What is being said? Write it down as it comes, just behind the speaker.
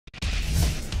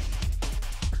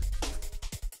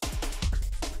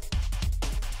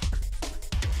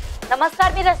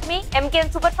नमस्कार, मी Rashmi.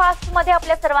 MKN superfast मध्ये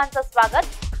आपल्या सर्वांचं स्वागत.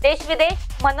 देश विदेश,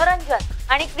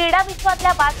 मनोरंजन आणि क्रीडा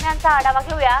विश्वातल्या बातम्यांचा आढावा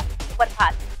घेऊया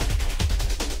सुपरफास्ट.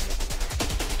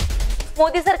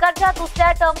 मोदी सरकारच्या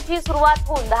दुसऱ्या टर्मची सुरुवात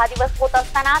होऊन 10 दिवस होत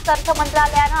असतानाच अर्थ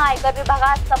मंत्रालयानं आयकर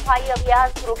विभागात सफाई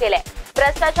अभियान सुरू केलंय.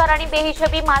 भ्रष्टाचार आणि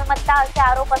बेहिशोबी मालमत्ता असे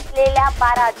आरोप असलेल्या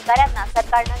 12 अधिकाऱ्यांना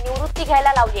सरकारनं निवृत्ती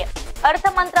घ्यायला लावली आहे. अर्थ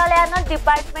मंत्रालयानं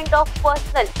department of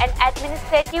personal and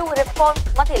administrative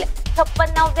reforms मधील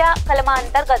 56व्या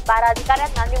कलमाअंतर्गत 12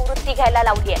 अधिकाऱ्यांना निवृत्ती घ्यायला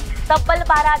लावली आहे. तब्बल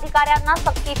 12 अधिकाऱ्यांना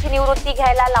सक्तीची निवृत्ती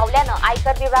घ्यायला लावल्यानं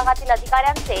आयकर विभागातील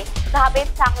अधिकाऱ्यांचे धाबे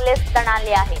चांगलेच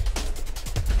तणाले आहेत.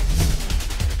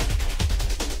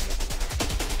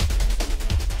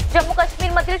 जम्मू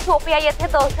काश्मीर मधील शोपिया येथे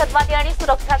दहशतवादी आणि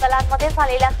सुरक्षा दलांमध्ये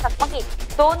झालेल्या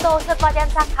चकमकीत 2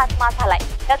 दहशतवाद्यांचा खात्मा झालाय.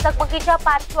 या चकमकीच्या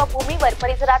पार्श्वभूमीवर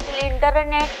परिसरातील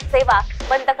इंटरनेट सेवा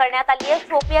बंद करण्यात आली आहे.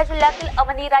 शोपिया जिल्ह्यातील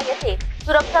अमनीरा येथे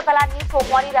सुरक्षा दलांनी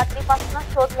सोमवारी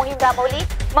रात्रीपासूनच शोध मोहीम राबवली.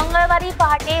 मंगळवारी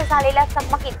पहाटे झालेल्या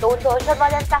चकमकीत 2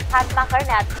 दहशतवाद्यांचा खात्मा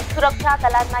करण्यात सुरक्षा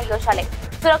दलांना यश आले.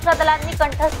 सुरक्षा दलांनी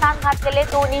कंठस्नान घातलेले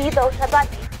दोन्ही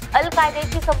दहशतवादी अल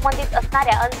कायदेशी संबंधित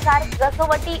असणाऱ्या अन्सार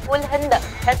गझवती उल हिंद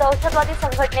या दहशतवादी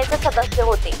संघटनेचे सदस्य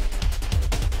होते.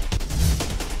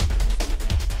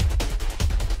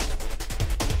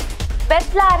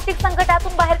 बेस्टला आर्थिक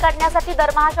संकटातून बाहेर काढण्यासाठी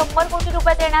दरमहा 100 कोटी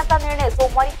रुपये देण्याचा निर्णय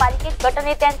सोमवारी पालिकेत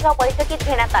गटनेत्यांच्या बैठकीत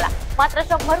घेण्यात आला. मात्र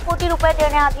 100 कोटी रुपये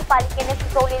देण्याआधी पालिकेने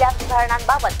सुचवलेल्या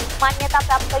सुधारणांबाबत मान्यता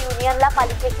प्राप्त युनियनला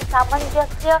पालिकेशी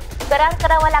सामंजस्य करार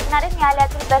करावा लागणार आहे.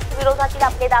 न्यायालयातील बेस्ट विरोधातील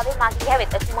आपले दावे मागे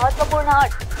घ्यावेत अशी महत्त्वपूर्ण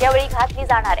अट यावेळी घातली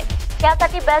जाणार आहे.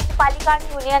 त्यासाठी बेस्ट पालिका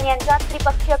आणि युनियन यांच्यात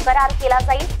त्रिपक्षीय करार केला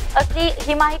जाईल असली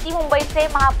ही माहिती मुंबईचे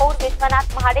महापौर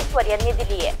विश्वनाथ महाडेश्वर यांनी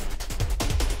दिली आहे.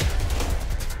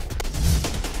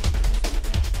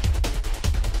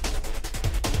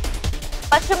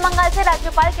 पश्चिम बंगालचे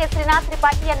राज्यपाल केसरीनाथ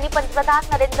त्रिपाठी यांनी पंतप्रधान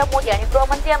नरेंद्र मोदी आणि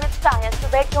गृहमंत्री अमित शाह यांची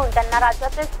भेट घेऊन त्यांना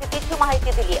राज्यातील स्थितीची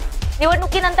माहिती दिली आहे.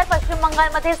 निवडणुकीनंतर पश्चिम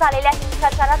बंगालमध्ये झालेल्या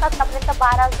हिंसाचारात आतापर्यंत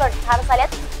 12 जण ठार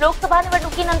झालेत. लोकसभा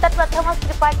निवडणुकीनंतर प्रथमच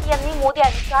त्रिपाठी यांनी मोदी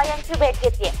आणि शाह यांची भेट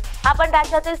घेतली आहे. आपण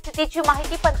राज्यातील स्थितीची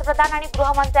माहिती पंतप्रधान आणि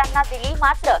गृहमंत्र्यांना दिली,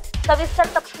 मात्र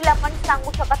सविस्तर तपशील आपण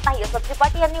सांगू शकत नाही असं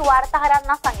त्रिपाठी यांनी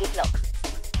वार्ताहरांना सांगितलं.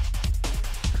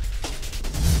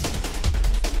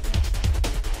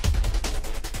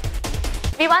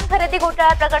 विमान खरेदी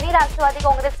घोटाळा प्रकरणी राष्ट्रवादी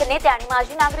काँग्रेसचे नेते आणि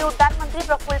माजी नागरी उड्डाण मंत्री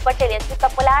प्रफुल्ल पटेल यांची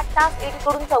तब्बल 8 तास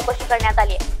ईडीकडून चौकशी करण्यात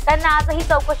आली आहे. त्यांना आजही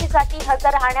चौकशीसाठी हजर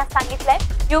राहण्यास सांगितलंय.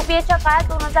 यूपीएच्या काळात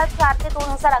 2004 ते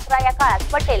 2011 या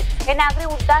काळात पटेल हे नागरी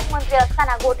उड्डाण मंत्री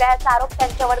असताना घोटाळ्याचा आरोप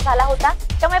त्यांच्यावर झाला होता.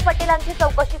 त्यामुळे पटेलांची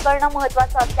चौकशी करणं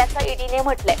महत्त्वाचं असल्याचं ईडीने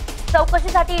म्हटलंय.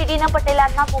 चौकशीसाठी ईडीनं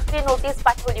पटेलांना दुसरी नोटीस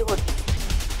पाठवली होती.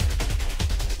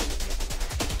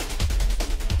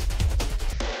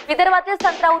 विदर्भातील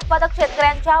संत्रा उत्पादक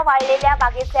शेतकऱ्यांच्या वाळलेल्या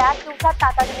बागेचे 8 दिवसात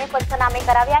तातडीने पंचनामे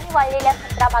करावे आणि वाळलेल्या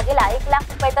संत्रा बागेला 1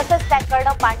 लाख रुपये तसेच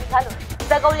टँकरनं पाणी घालून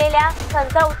जगवलेल्या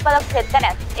संत्रा उत्पादक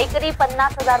शेतकऱ्यास एकरी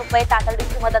 50,000 रुपये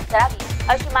तातडीची मदत करावी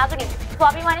अशी मागणी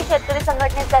स्वाभिमानी शेतकरी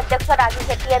संघटनेचे अध्यक्ष राजू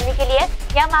शेट्टी यांनी केली आहे.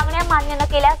 या मागण्या मान्य न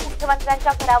केल्यास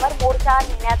मुख्यमंत्र्यांच्या घरावर मोर्चा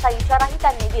नेण्याचा इशाराही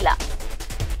त्यांनी दिला.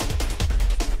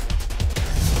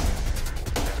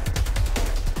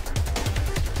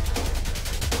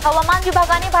 हवामान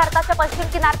विभागाने भारताच्या पश्चिम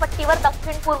किनारपट्टीवर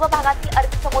दक्षिण पूर्व भागातील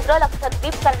अरबी समुद्र,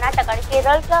 लक्षद्वीप, कर्नाटक आणि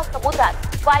केरळच्या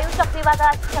समुद्रात वायू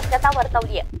चक्रीवादळाची शक्यता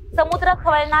वर्तवली आहे. समुद्र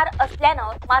खवळणार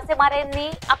असल्यानं मासेमारांनी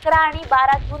 11 आणि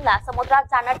 12 जूनला समुद्रात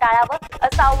जाणं टाळावं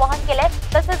असं आवाहन केलंय.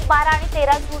 तसेच 12 आणि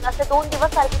 13 जून असे 2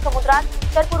 दिवस अरबी समुद्रात,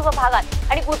 उत्तर पूर्व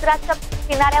भागात आणि गुजरातच्या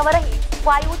किनाऱ्यावरही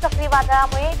वायू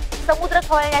चक्रीवादळामुळे समुद्र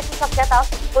खवळण्याची शक्यता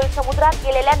असून समुद्रात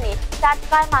गेलेल्यांनी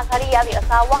तात्काळ माघारी यावे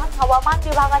असं आवाहन हवामान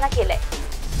विभागानं केलंय.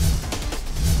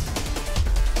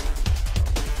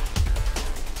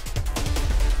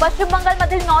 पश्चिम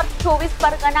बंगालमधील नॉर्थ 24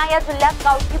 परगणा या जिल्ह्यात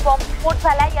गावठी बॉम्बस्फोट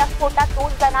झालाय. या स्फोटात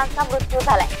 2 जणांचा मृत्यू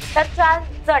झालाय तर 4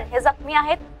 जण हे जखमी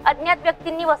आहेत. अज्ञात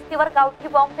व्यक्तींनी वस्तीवर गावठी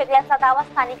बॉम्ब फेकल्याचा दावा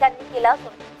स्थानिकांनी केला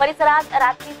असून परिसरात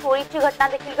रात्री चोरीची घटना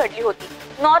देखील घडली होती.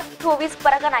 नॉर्थ 24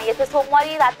 परगणा येथे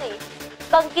सोमवारी रात्री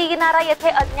कंकीगिनारा येथे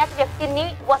अज्ञात व्यक्तींनी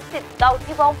वस्तीत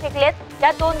गावठी बॉम्ब फेकलेत.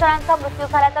 या 2 जणांचा मृत्यू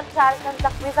झाला तर 4 जण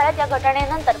जखमी झालेत. या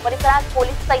घटनेनंतर परिसरात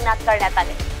पोलीस तैनात करण्यात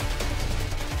आले.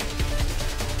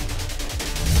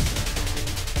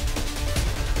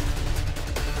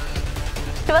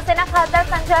 शिवसेना खासदार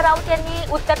संजय राऊत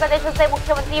यांनी उत्तर प्रदेशचे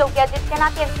मुख्यमंत्री योगी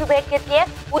आदित्यनाथ यांची भेट घेतली आहे.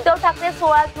 उद्धव ठाकरे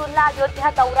 16 जूनला अयोध्या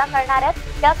दौरा करणार आहेत.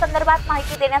 त्या संदर्भात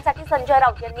माहिती देण्यासाठी संजय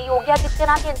राऊत यांनी योगी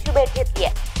आदित्यनाथ यांची भेट घेतली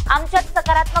आहे. आमच्यात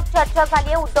सकारात्मक चर्चा झाली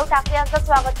आहे. उद्धव ठाकरे यांचं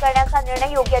स्वागत करण्याचा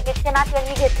निर्णय योगी आदित्यनाथ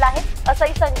यांनी घेतला आहे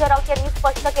असंही संजय राऊत यांनी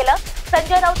स्पष्ट केलं.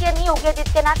 संजय राऊत यांनी योगी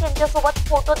आदित्यनाथ यांच्यासोबत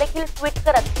फोटो देखील ट्विट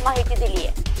करत माहिती दिली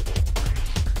आहे.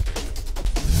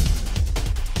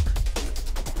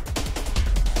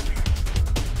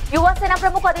 युवा सेना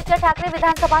प्रमुख आदित्य ठाकरे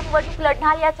विधानसभा निवडणूक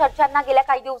लढणार या चर्चांना गेल्या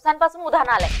काही दिवसांपासून उधाण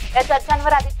आलंय। या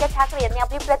चर्चांवर आदित्य ठाकरे यांनी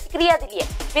आपली प्रतिक्रिया दिली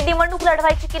आहे। मी निवडणूक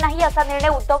लढवायची की नाही असा निर्णय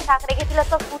उद्धव ठाकरे घेतील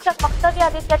असं सूचक वक्तव्य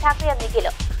आदित्य ठाकरे यांनी केलं।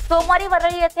 सोमवारी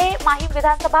वरळी येथे माहीम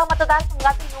विधानसभा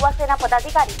मतदारसंघातील युवा सेना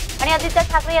पदाधिकारी आणि आदित्य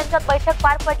ठाकरे यांच्यात बैठक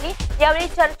पार पडली। यावेळी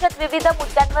चर्चेत विविध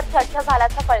मुद्द्यांवर चर्चा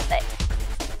झाल्याचं कळतंय।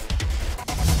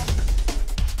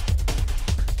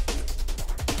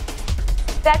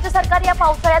 राज्य सरकार या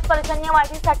पावसाळ्यात पर्जन्य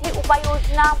वाढीसाठी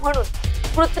उपाययोजना म्हणून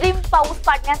कृत्रिम पाऊस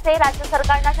पाडण्याचे राज्य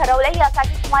सरकारने ठरवले।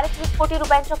 यासाठी सुमारे 30 कोटी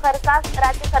रुपयांच्या खर्चास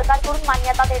राज्य सरकारकडून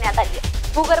मान्यता देण्यात आली आहे।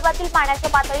 भूगर्भातील पाण्याच्या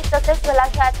पातळीत तसेच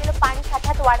जलाशयातील पाणी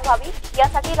साठ्यात वाढ व्हावी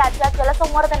यासाठी राज्यात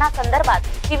जलसंवर्धनासंदर्भात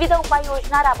विविध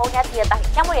उपाययोजना राबवण्यात येत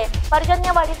आहेत। त्यामुळे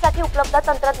पर्जन्य वाढीसाठी उपलब्ध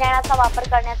तंत्रज्ञानाचा वापर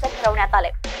करण्याचे ठरवण्यात आले।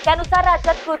 त्यानुसार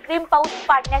राज्यात कृत्रिम पाऊस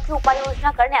पाडण्याची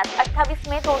उपाययोजना करण्यास 28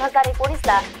 मे 2019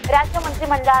 ला राज्य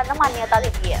मंत्रिमंडळाने मान्यता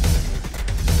दिली आहे।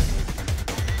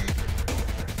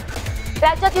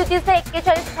 राज्यात युतीचे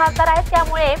 41 खासदार आहेत,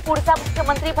 त्यामुळे पुढचा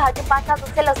मुख्यमंत्री भाजपाचाच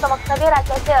असेल असं वक्तव्य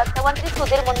राज्याचे अर्थमंत्री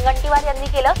सुधीर मुनगंटीवार यांनी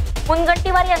केलं।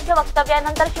 मुनगंटीवार यांच्या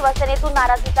वक्तव्यानंतर शिवसेनेतून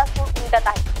नाराजीचा सूर उमटत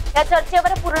आहे। या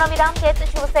चर्चेवर पूर्णविराम देत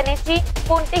शिवसेनेची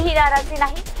कोणतीही नाराजी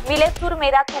नाही। मिले सूर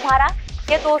मेरा तुम्हारा,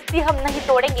 ये दोस्ती हम नहीं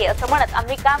तोडेंगे असं म्हणत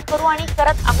आम्ही काम करू आणि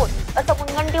करत आहोत असं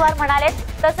मुनगंटीवार म्हणाले।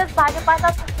 तसेच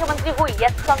भाजपाचाच मुख्यमंत्री होईल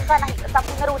यात शंका नाही असा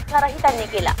पुनरुच्चारही त्यांनी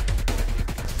केला।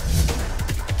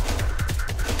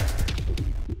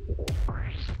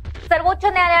 सर्वोच्च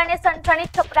न्यायालयाने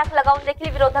सणसणीत छपराक लगावून देखील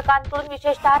विरोधकांकडून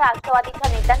विशेषतः राष्ट्रवादीच्या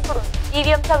नेत्यांकडून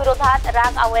ईव्हीएमच्या विरोधात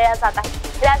राग आवळला जात आहे।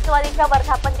 राष्ट्रवादीच्या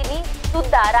वर्धापनदिनी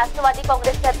सुद्धा राष्ट्रवादी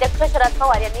काँग्रेसचे अध्यक्ष शरद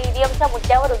पवार यांनी ईव्हीएमच्या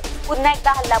मुद्द्यावरून पुन्हा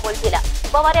एकदा हल्लाबोल केला।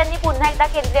 पवार यांनी पुन्हा एकदा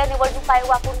केंद्रीय निवडणूक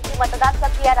आयोगाकडून जी मतदान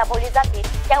प्रक्रिया राबवली जाते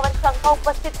त्यावर शंका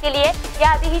उपस्थित केली आहे।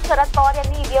 याआधीही शरद पवार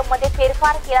यांनी ईव्हीएम मध्ये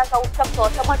फेरफार केला जाऊ शकतो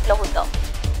असं म्हटलं होतं।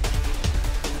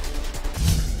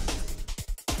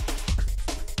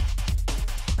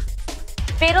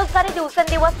 बेरोजगारी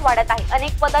दिवसेंदिवस वाढत आहे।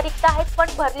 अनेक पदं रिक्त आहेत पण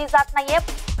भरली जात नाहीये।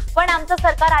 पण आमचं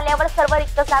सरकार आल्यावर सर्व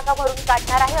रिक्त जागा भरून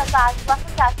काढणार आहे असं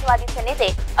आश्वासन राष्ट्रवादीचे नेते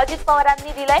अजित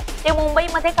पवारांनी दिलंय। ते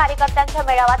मुंबईमध्ये कार्यकर्त्यांच्या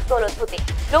मेळाव्यात बोलत होते।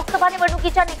 लोकसभा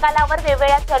निवडणुकीच्या निकालावर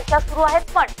वेगवेगळ्या चर्चा सुरू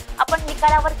आहेत, पण आपण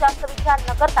निकालावर जास्त विचार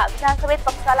न करता विधानसभेत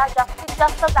पक्षाला जास्तीत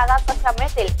जास्त जागा कशा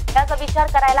मिळतील याचा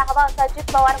विचार करायला हवा असं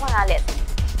अजित पवार म्हणाले।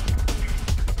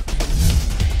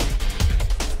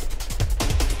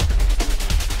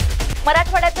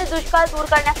 मराठवाड्यातील दुष्काळ दूर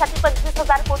करण्यासाठी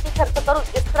 25,000 कोटी खर्च करून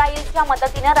इस्रायलच्या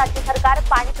मदतीने राज्य सरकार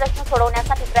पाणी प्रश्न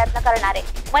सोडवण्यासाठी प्रयत्न करणार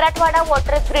आहे। मराठवाडा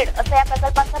वॉटर ग्रीड असं या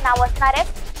प्रकल्पाचं नाव असणार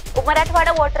आहे।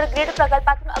 मराठवाडा वॉटर ग्रीड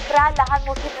प्रकल्पातून 11 लहान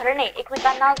मोठी धरणे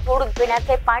एकमेकांना जोडून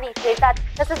पिण्याचे पाणी, शेतात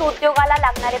तसेच उद्योगाला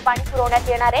लागणारे पाणी पुरवण्यात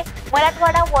येणार आहे।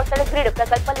 मराठवाडा वॉटर ग्रीड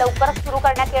प्रकल्प लवकरच सुरू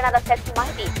करण्यात येणार असल्याची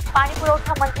माहिती पाणी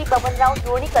पुरवठा मंत्री बबनराव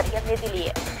लोणीकर यांनी दिली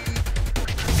आहे।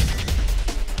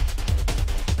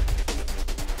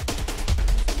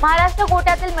 महाराष्ट्र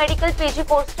कोट्यातील मेडिकल पीजी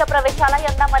कोर्सच्या प्रवेशाला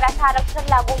यंदा मराठा आरक्षण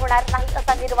लागू होणार नाही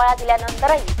असा निर्वाळा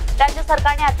दिल्यानंतरही राज्य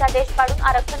सरकारने अध्यादेश काढून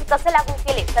आरक्षण कसे लागू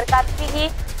केले, सरकारची ही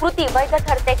कृती वैध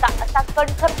ठरते का असा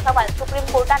कणखर सवाल सुप्रीम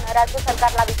कोर्टाने राज्य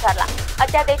सरकारला विचारला।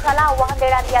 अध्यादेशाला आव्हान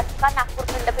देणारी याचिका नागपूर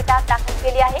खंडपीठात दाखल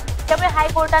केली आहे, त्यामुळे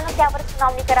हायकोर्टाने त्यावर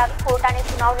सुनावणी करावी। कोर्टाने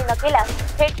सुनावणी न केल्यास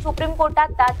थेट सुप्रीम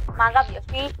कोर्टात दाद मागावी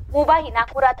अशी मुभाही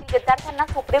नागपुरातील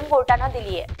विद्यार्थ्यांना सुप्रीम कोर्टाने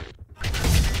दिली आहे।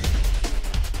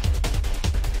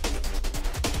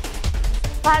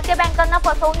 भारतीय बँकांना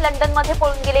फसवून लंडनमध्ये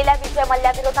पळून गेलेल्या विजय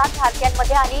मल्ल्याविरोधात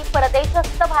भारतीयांमध्ये आणि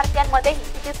परदेशस्थ भारतीयांमध्येही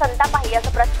किती संताप आहे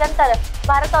याचं प्रत्यंतर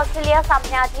भारत ऑस्ट्रेलिया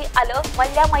सामन्याआधी आलं।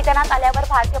 मल्ल्या मैदानात आल्यावर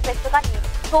भारतीय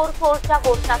प्रेक्षकांनी चोरच्या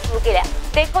घोषणा सुरू केल्या।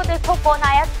 देखो देखो कौन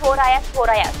आया चोर आया चोर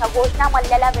आया अशा घोषणा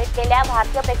मल्ल्याला भेटलेल्या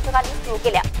भारतीय प्रेक्षकांनी सुरू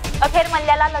केल्या। अखेर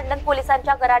मल्ल्याला लंडन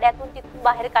पोलिसांच्या गराड्यातून तिथून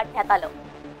बाहेर काढण्यात आलं।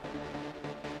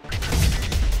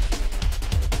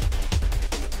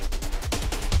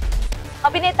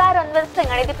 अभिनेता रणवीर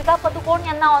सिंग आणि दीपिका पदुकोण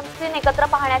यांना ऑनस्क्रीन एकत्र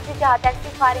पाहण्याची चाहत्यांची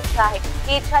फार इच्छा आहे।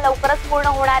 ही इच्छा लवकरच पूर्ण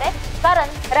होणार आहे, कारण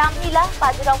रामलीला,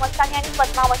 बाजीराव मस्तानी आणि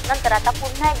पद्मावत नंतर आता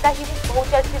पुन्हा एकदा ही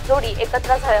बहुचर्चित जोडी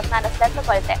एकत्र झळकणार असल्याचं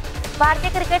कळतंय। भारतीय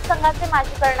क्रिकेट संघाचे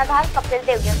माजी कर्णधार कपिल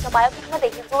देव यांच्या बायोपिकमध्ये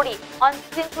ही जोडी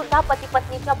ऑनस्क्रीन सुद्धा पती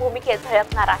पत्नीच्या भूमिकेत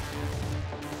झळकणार आहे।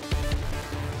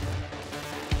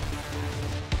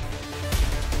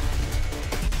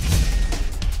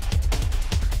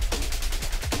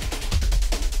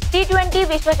 T20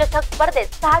 विश्वचषक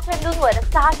स्पर्धेत 6 चेंडूंवर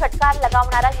 6 षटकार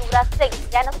लगावणारा युवराज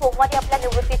सिंग यानं सोमवारी आपल्या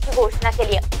निवृत्तीची घोषणा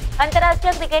केली आहे।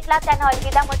 आंतरराष्ट्रीय क्रिकेटला त्यानं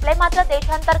अलविदा म्हटलंय, मात्र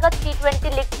देशांतर्गत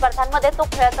T20 लीग स्पर्धांमध्ये तो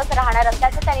खेळतच राहणार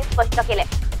असल्याचं त्यांनी स्पष्ट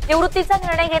केलंय। निवृत्तीचा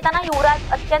निर्णय घेताना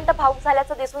युवराज अत्यंत भावुक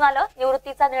झाल्याचं दिसून आलं।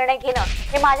 निवृत्तीचा निर्णय घेणं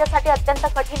हे माझ्यासाठी अत्यंत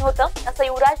कठीण होतं असं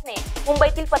युवराजने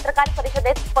मुंबईतील पत्रकार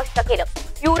परिषदेत स्पष्ट केलं।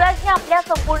 युवराजने आपल्या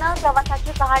संपूर्ण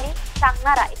प्रवासाची कहाणी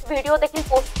सांगणारा एक व्हिडिओ देखील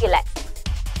पोस्ट केलाय।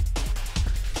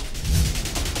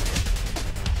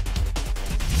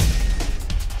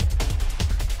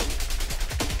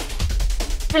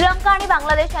 श्रीलंका आणि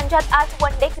बांगलादेश यांच्यात आज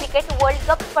one day cricket world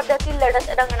cup स्पर्धेतील लढत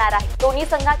रंगणार आहे। दोन्ही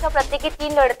संघांच्या प्रत्येकी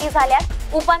 3 लढती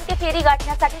झाल्यास उपांत्य फेरी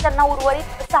गाठण्यासाठी त्यांना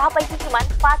उर्वरित 6 पैकी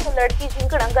किमान 5 लढती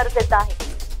जिंकणं गरजेचं आहे।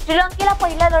 श्रीलंकेला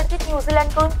पहिल्या लढतीत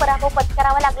न्यूझीलंडकडून पराभव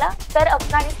पत्करावा लागला, तर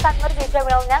अफगाणिस्तानवर विजय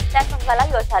मिळवण्यास त्या संघाला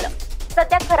यश आलं।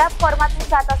 सध्या खराब फॉर्मातून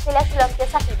जात असलेल्या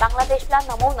श्रीलंकेसाठी बांगलादेशला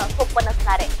नमवणं सोपं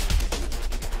नसणार आहे।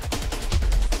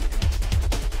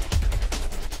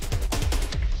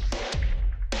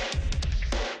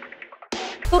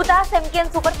 तुर्तास एमकेएन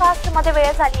सुपरफास्ट मध्ये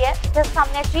वेळ झाली आहे। इथे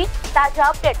सामन्याची ताजा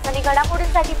अपडेट्स आणि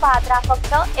घडामोडींसाठी पाहत राहा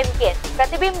फक्त एमकेएन,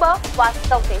 प्रतिबिंब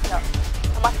वास्तवतेचं।